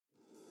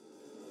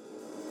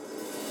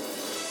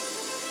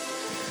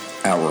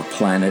Our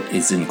planet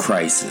is in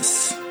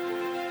crisis.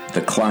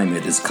 The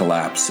climate is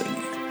collapsing.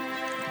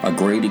 A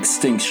great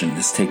extinction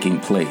is taking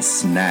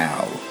place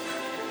now.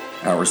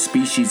 Our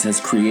species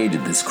has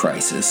created this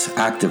crisis,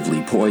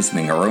 actively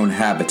poisoning our own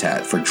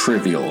habitat for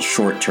trivial,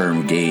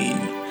 short-term gain.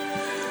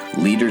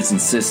 Leaders and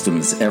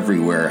systems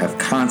everywhere have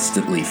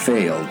constantly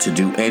failed to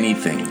do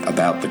anything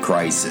about the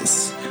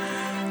crisis.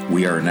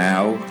 We are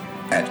now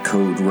at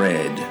Code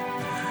Red.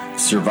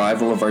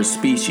 Survival of our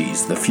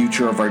species, the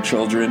future of our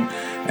children,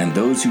 and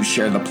those who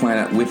share the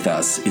planet with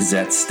us is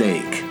at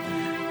stake.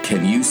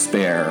 Can you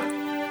spare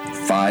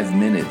 5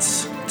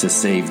 minutes to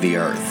save the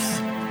Earth?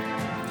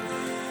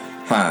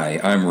 Hi,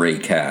 I'm Ray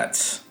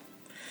Katz.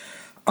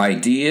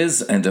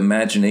 Ideas and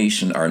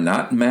imagination are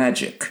not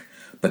magic,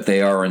 but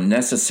they are a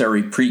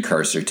necessary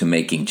precursor to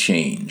making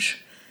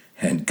change.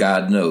 And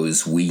God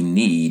knows we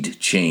need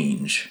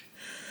change.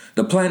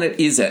 The planet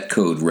is at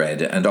Code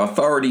Red, and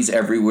authorities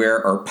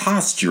everywhere are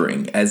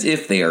posturing as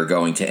if they are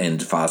going to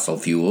end fossil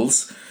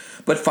fuels.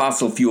 But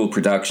fossil fuel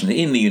production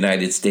in the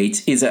United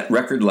States is at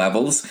record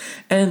levels,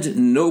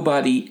 and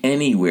nobody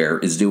anywhere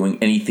is doing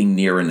anything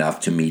near enough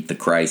to meet the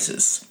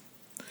crisis.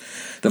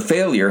 The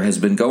failure has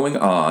been going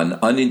on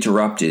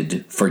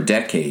uninterrupted for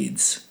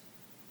decades,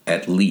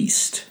 at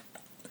least.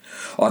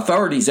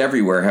 Authorities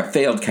everywhere have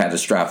failed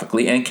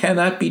catastrophically and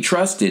cannot be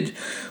trusted.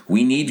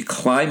 We need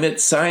climate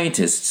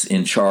scientists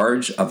in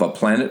charge of a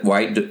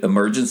planet-wide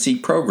emergency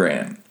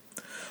program.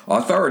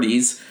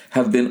 Authorities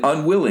have been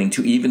unwilling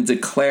to even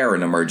declare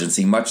an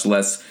emergency, much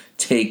less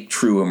take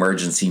true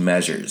emergency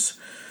measures.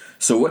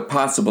 So what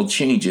possible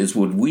changes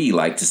would we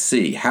like to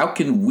see? How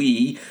can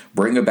we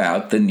bring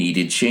about the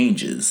needed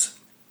changes?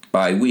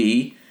 By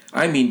we,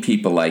 I mean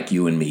people like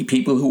you and me,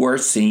 people who are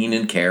sane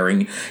and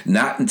caring,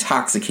 not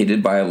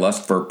intoxicated by a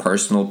lust for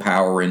personal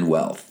power and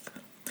wealth.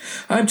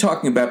 I'm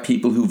talking about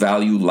people who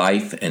value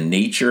life and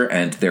nature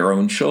and their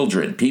own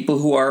children, people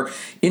who are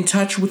in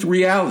touch with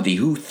reality,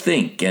 who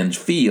think and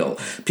feel,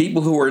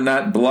 people who are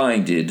not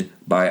blinded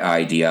by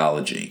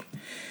ideology.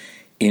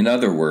 In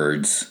other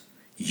words,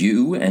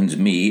 you and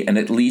me and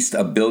at least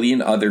 1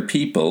 billion other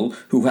people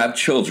who have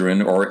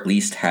children or at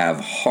least have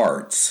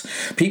hearts.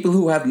 People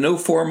who have no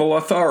formal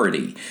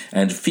authority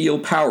and feel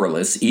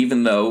powerless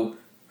even though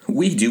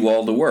we do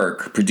all the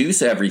work,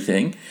 produce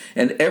everything,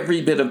 and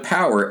every bit of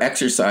power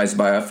exercised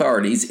by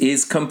authorities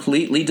is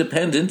completely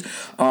dependent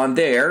on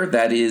their,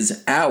 that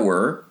is,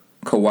 our,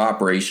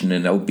 cooperation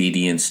and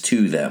obedience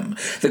to them.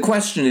 The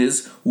question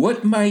is,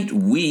 what might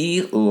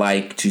we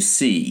like to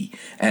see,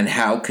 and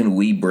how can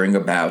we bring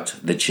about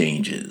the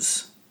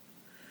changes?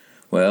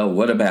 Well,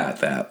 what about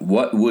that?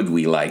 What would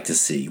we like to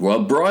see?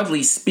 Well,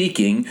 broadly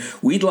speaking,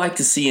 we'd like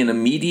to see an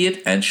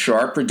immediate and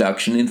sharp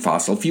reduction in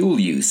fossil fuel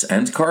use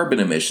and carbon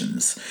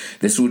emissions.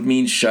 This would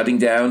mean shutting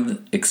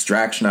down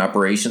extraction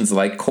operations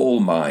like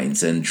coal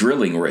mines and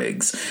drilling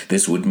rigs.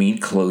 This would mean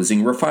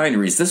closing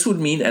refineries. This would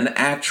mean an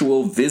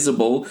actual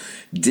visible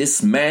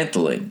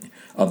dismantling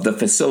of the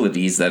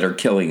facilities that are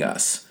killing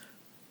us.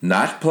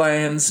 Not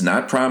plans,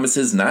 not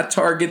promises, not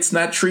targets,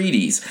 not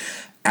treaties.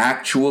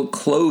 Actual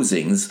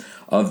closings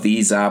of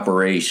these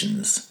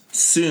operations,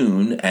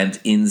 soon and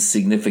in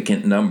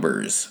significant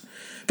numbers.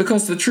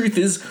 Because the truth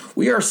is,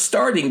 we are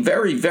starting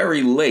very,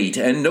 very late,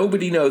 and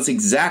nobody knows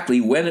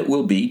exactly when it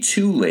will be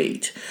too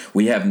late.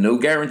 We have no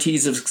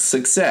guarantees of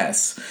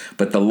success,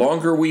 but the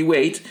longer we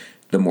wait,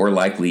 the more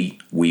likely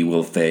we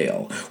will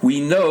fail.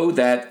 We know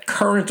that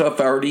current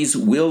authorities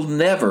will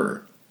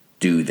never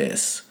do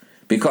this,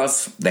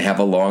 because they have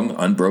a long,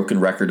 unbroken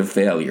record of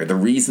failure. The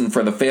reason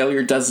for the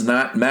failure does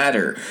not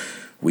matter.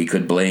 We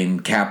could blame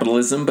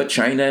capitalism, but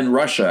China and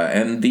Russia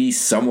and the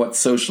somewhat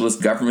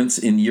socialist governments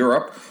in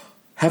Europe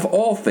have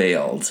all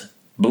failed.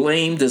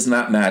 Blame does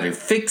not matter.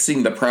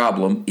 Fixing the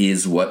problem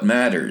is what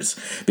matters,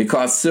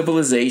 because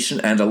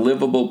civilization and a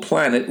livable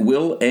planet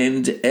will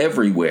end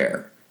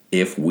everywhere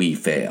if we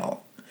fail.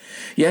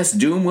 Yes,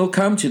 doom will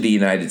come to the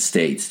United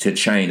States, to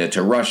China,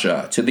 to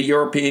Russia, to the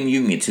European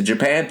Union, to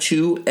Japan,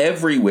 to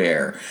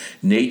everywhere.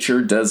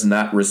 Nature does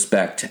not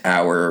respect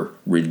our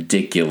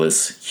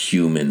ridiculous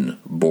human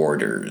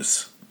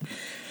borders.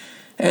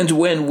 And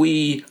when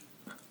we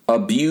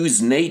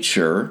abuse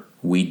nature,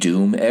 we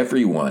doom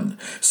everyone.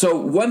 So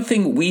one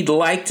thing we'd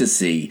like to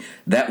see,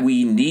 that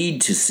we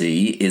need to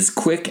see, is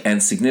quick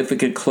and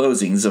significant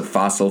closings of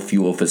fossil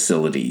fuel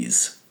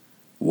facilities.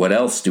 What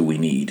else do we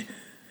need?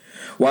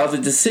 While the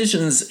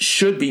decisions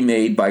should be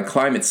made by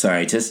climate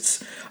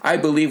scientists, I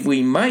believe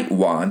we might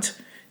want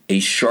a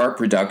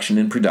sharp reduction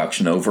in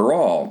production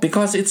overall,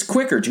 because it's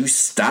quicker to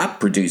stop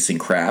producing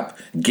crap,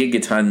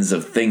 gigatons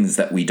of things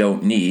that we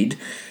don't need,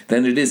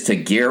 than it is to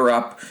gear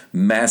up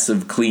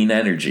massive clean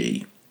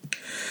energy.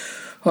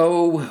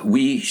 Oh,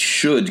 we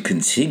should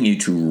continue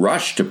to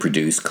rush to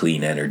produce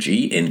clean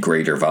energy in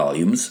greater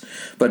volumes,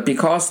 but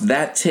because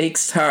that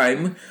takes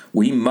time,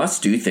 we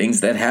must do things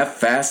that have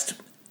fast,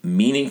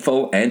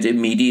 meaningful, and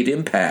immediate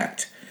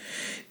impact.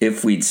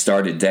 If we'd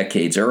started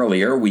decades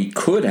earlier, we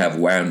could have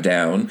wound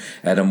down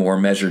at a more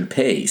measured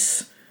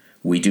pace.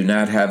 We do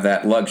not have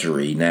that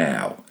luxury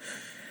now.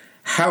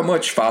 how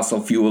much fossil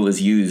fuel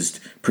is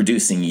used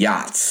producing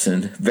yachts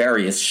and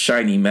various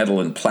shiny metal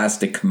and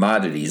plastic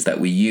commodities that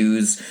we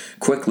use,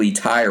 quickly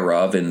tire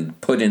of, and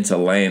put into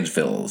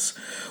landfills?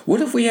 What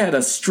if we had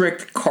a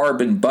strict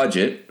carbon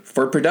budget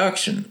for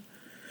production?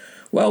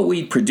 Well,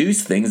 we'd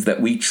produce things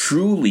that we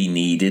truly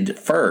needed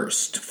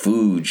first: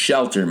 food,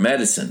 shelter,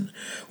 medicine.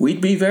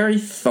 We'd be very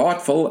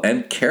thoughtful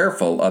and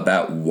careful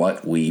about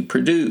what we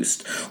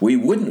produced. We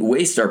wouldn't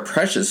waste our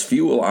precious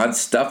fuel on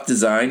stuff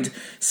designed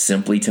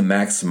simply to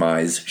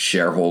maximize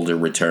shareholder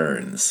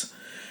returns.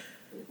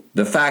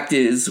 The fact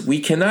is, we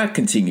cannot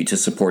continue to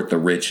support the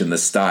rich in the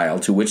style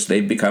to which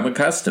they've become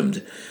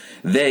accustomed.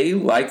 They,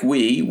 like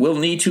we, will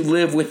need to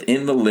live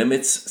within the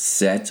limits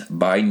set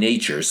by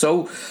nature.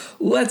 So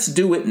let's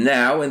do it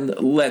now, and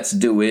let's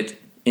do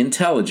it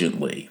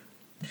intelligently.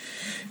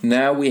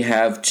 Now we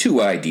have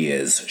two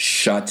ideas: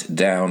 shut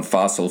down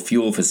fossil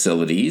fuel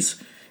facilities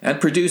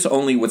and produce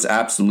only what's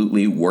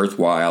absolutely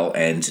worthwhile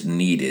and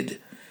needed.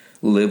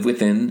 Live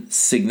within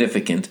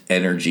significant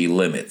energy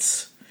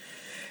limits.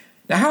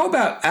 Now, how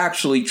about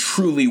actually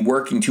truly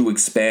working to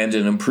expand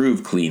and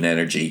improve clean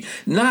energy,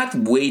 not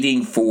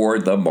waiting for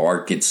the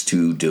markets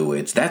to do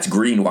it? That's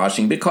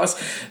greenwashing,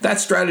 because that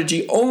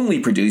strategy only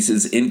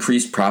produces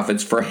increased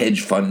profits for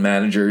hedge fund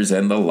managers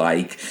and the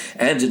like,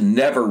 and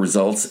never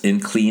results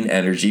in clean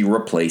energy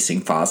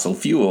replacing fossil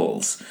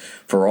fuels.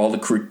 For all the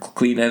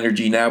clean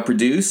energy now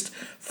produced,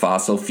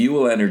 fossil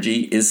fuel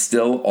energy is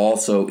still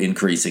also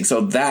increasing.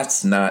 So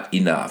that's not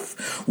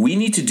enough. We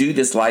need to do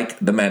this like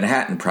the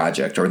Manhattan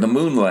Project or the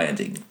moon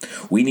landing.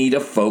 We need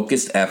a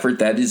focused effort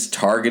that is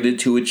targeted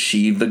to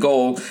achieve the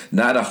goal,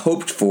 not a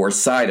hoped-for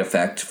side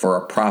effect for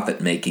a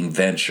profit-making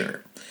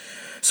venture.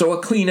 So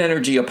a clean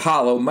energy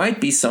Apollo might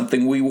be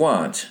something we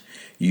want,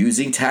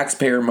 using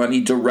taxpayer money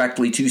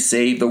directly to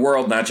save the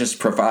world, not just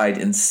provide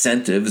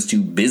incentives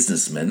to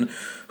businessmen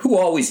who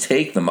always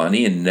take the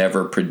money and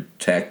never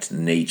protect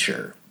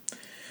nature.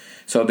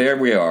 So there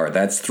we are.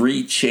 That's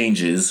 3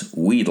 changes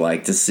we'd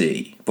like to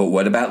see. But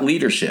what about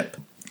leadership?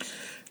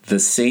 The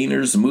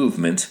Saners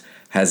movement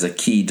has a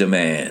key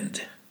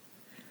demand.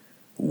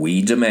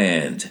 We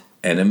demand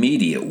an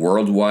immediate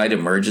worldwide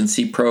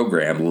emergency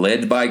program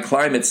led by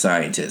climate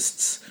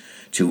scientists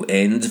to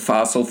end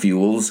fossil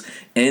fuels,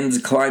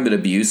 end climate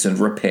abuse, and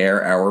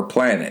repair our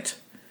planet.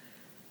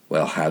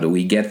 Well, how do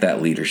we get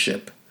that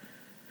leadership?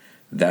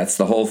 That's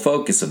the whole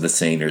focus of the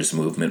Saners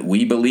movement.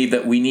 We believe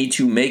that we need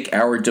to make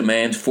our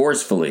demand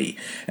forcefully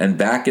and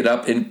back it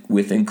up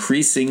with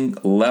increasing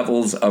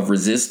levels of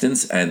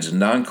resistance and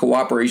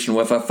non-cooperation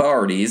with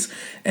authorities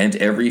and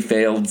every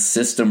failed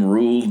system,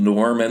 rule,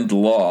 norm, and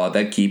law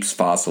that keeps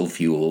fossil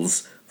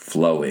fuels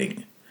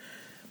flowing.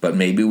 But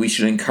maybe we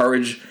should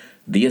encourage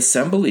the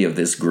assembly of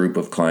this group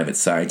of climate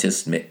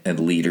scientists and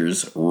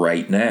leaders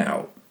right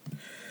now.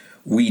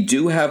 We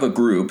do have a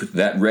group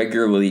that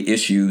regularly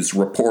issues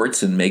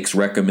reports and makes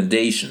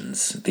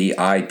recommendations, the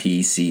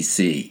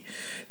IPCC.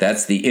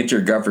 That's the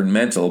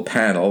Intergovernmental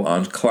Panel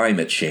on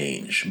Climate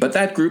Change. But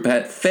that group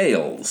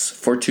fails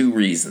for 2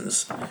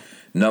 reasons.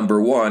 Number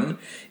 1,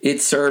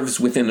 it serves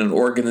within an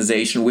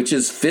organization which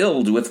is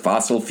filled with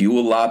fossil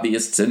fuel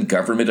lobbyists and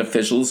government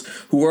officials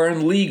who are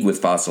in league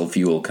with fossil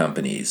fuel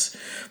companies.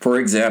 For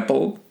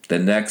example, the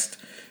next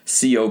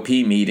COP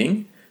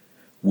meeting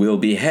will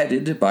be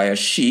headed by a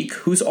sheik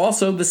who's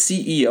also the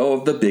CEO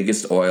of the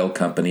biggest oil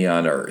company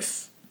on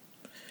Earth.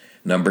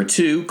 Number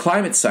 2,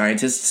 climate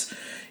scientists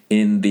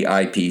in the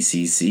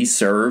IPCC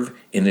serve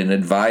in an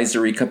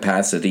advisory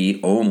capacity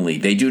only.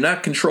 They do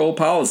not control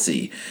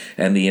policy,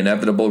 and the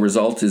inevitable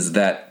result is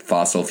that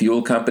fossil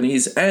fuel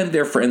companies and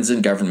their friends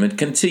in government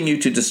continue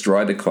to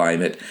destroy the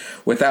climate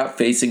without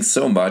facing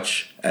so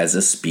much as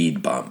a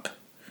speed bump.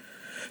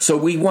 So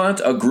we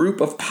want a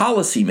group of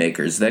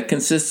policymakers that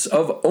consists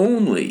of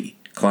only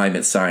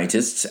climate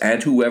scientists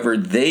and whoever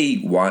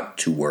they want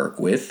to work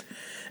with,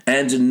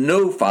 and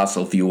no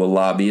fossil fuel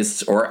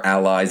lobbyists or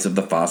allies of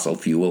the fossil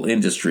fuel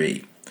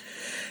industry.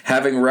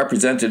 Having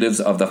representatives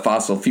of the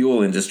fossil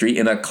fuel industry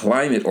in a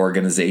climate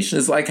organization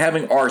is like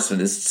having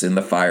arsonists in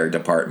the fire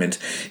department.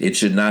 It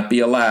should not be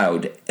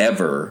allowed,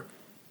 ever,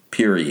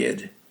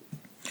 period.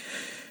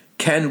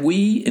 Can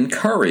we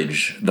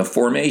encourage the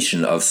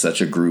formation of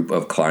such a group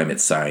of climate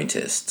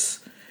scientists,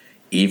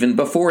 even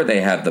before they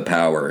have the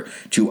power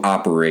to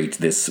operate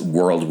this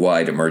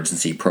worldwide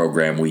emergency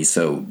program we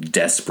so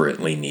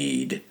desperately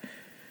need?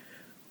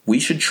 We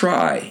should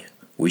try.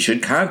 We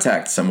should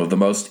contact some of the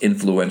most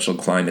influential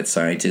climate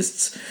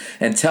scientists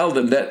and tell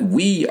them that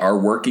we are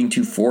working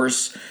to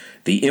force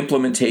the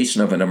implementation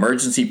of an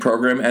emergency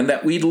program and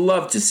that we'd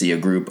love to see a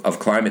group of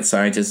climate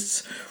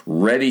scientists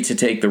ready to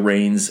take the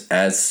reins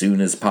as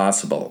soon as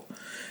possible.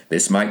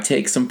 This might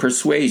take some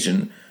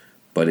persuasion,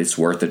 but it's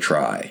worth a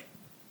try.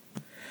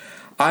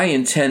 I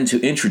intend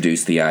to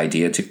introduce the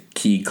idea to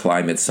key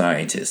climate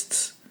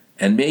scientists,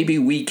 and maybe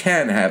we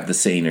can have the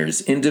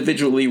Saners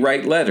individually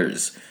write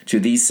letters to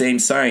these same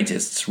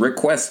scientists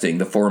requesting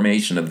the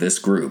formation of this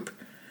group.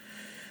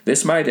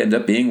 This might end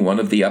up being one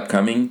of the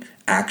upcoming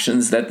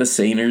actions that the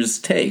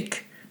Saners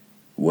take.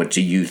 What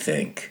do you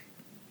think?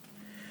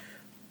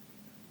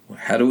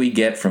 How do we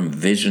get from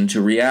vision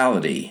to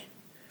reality?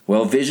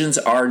 Well, visions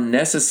are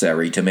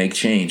necessary to make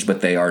change,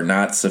 but they are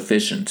not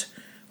sufficient.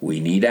 We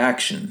need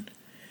action.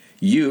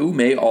 You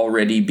may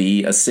already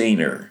be a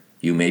saner.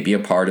 You may be a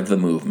part of the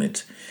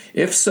movement.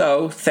 If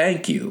so,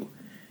 thank you.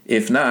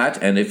 If not,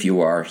 and if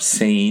you are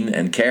sane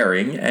and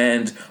caring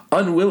and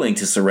unwilling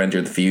to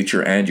surrender the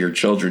future and your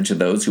children to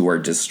those who are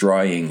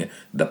destroying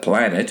the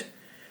planet,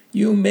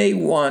 you may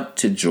want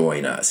to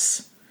join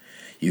us.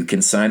 You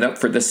can sign up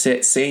for the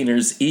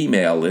Saners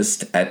email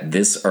list at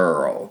this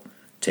URL.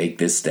 Take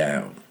this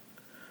down.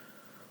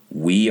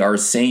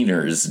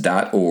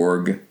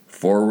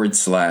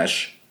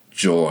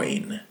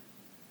 wearesaners.org/join.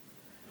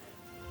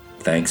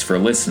 Thanks for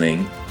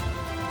listening.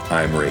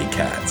 I'm Ray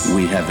Katz.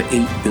 We have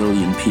 8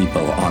 billion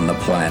people on the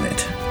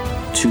planet.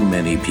 Too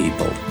many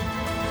people.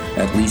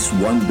 At least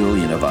 1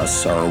 billion of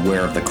us are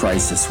aware of the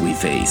crisis we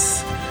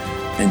face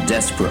and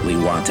desperately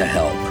want to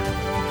help.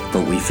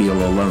 But we feel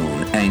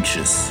alone,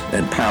 anxious,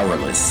 and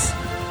powerless.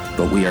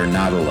 But we are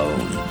not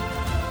alone.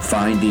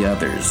 Find the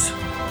others.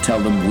 Tell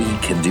them we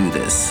can do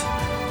this.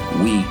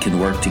 We can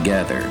work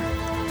together.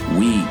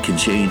 We can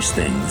change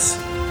things.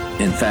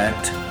 In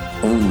fact,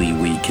 only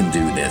we can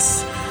do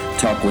this.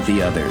 Talk with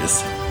the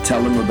others.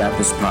 Tell them about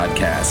this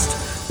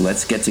podcast.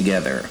 Let's get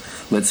together.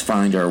 Let's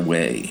find our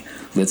way.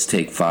 Let's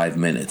take 5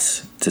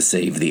 minutes to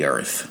save the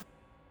earth.